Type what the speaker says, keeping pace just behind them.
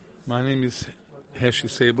My name is Hershey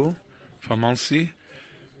Sable from Muncie.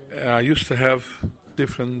 I used to have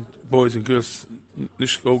different boys and girls,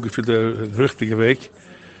 nicht für the richtige Weg.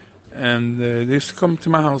 And they used to come to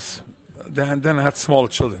my house. Then I had small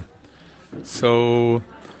children. So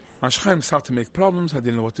my Shchaim started to make problems. I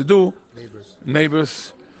didn't know what to do.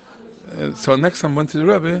 Neighbors. So next time I went to the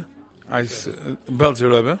Rebbe,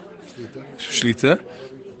 Belzer Rebbe, Shlita.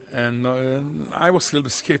 And I was a little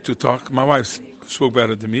bit scared to talk. My wife spoke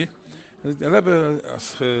better than me. The Rebbe,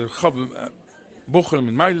 als Bochum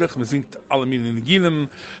in Meilig, we zingt alle Milen in Negilem,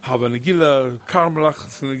 haben Negila,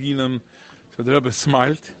 Karmelach in Negilem. So the Rebbe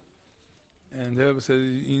smiled. And the Rebbe said,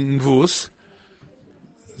 in Vus.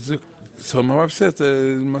 So my wife said,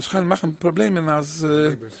 "Maschan machen Probleme, als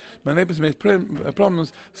my neighbors made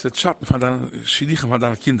problems." Said, "Schatten von deinen Shidichem von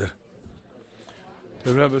deinen Kinder."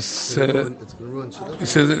 The Rebbe said, "He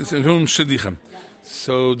said it's a room Shidichem."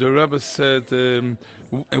 So the Rebbe said,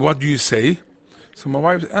 "What do you say?" So my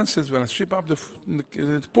wife answers, "When I sweep up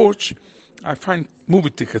the porch, I find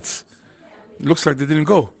movie tickets. It looks like they didn't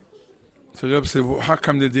go." So the Rebbe said, well, "How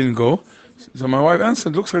come they didn't go?" So my wife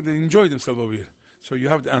answered, "Looks like they enjoyed themselves over here." So you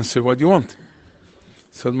have to answer what you want.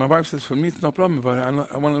 So my wife says, "For me, it's no problem, but I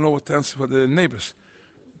want to know what to answer for the neighbors."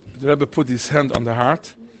 The Rebbe put his hand on the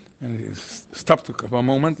heart, and he stopped for a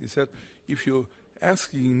moment. He said, "If you're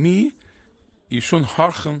asking me, you shouldn't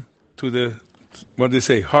hearken to what they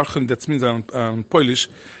say. Hearken, that means on Polish,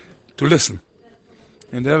 to listen."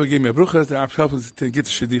 And the Rebbe gave me a bruch, that I've helped to get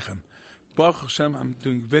shidichem. Baruch Hashem, I'm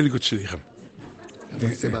doing very good shidichem. What do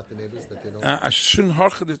you say about the neighbors that they don't? I shouldn't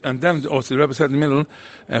hearken it, and then also the Rebbe said in the middle,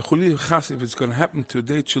 if it's going to happen to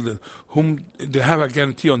their children, whom they have a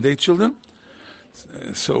guarantee on their children.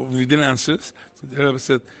 So we didn't answer. So the Rebbe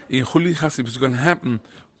said, in Chuli Chas, if it's going to happen,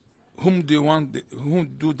 whom do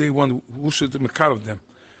they want, who should take care of them?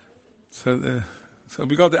 So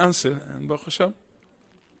we got the answer, and Baruch Hashem.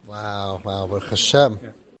 Wow, Baruch Hashem.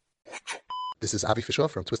 Yeah. This is Avi Fisher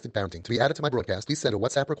from Twisted Parenting. To be added to my broadcast, please send a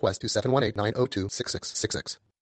WhatsApp request to 718-902-6666.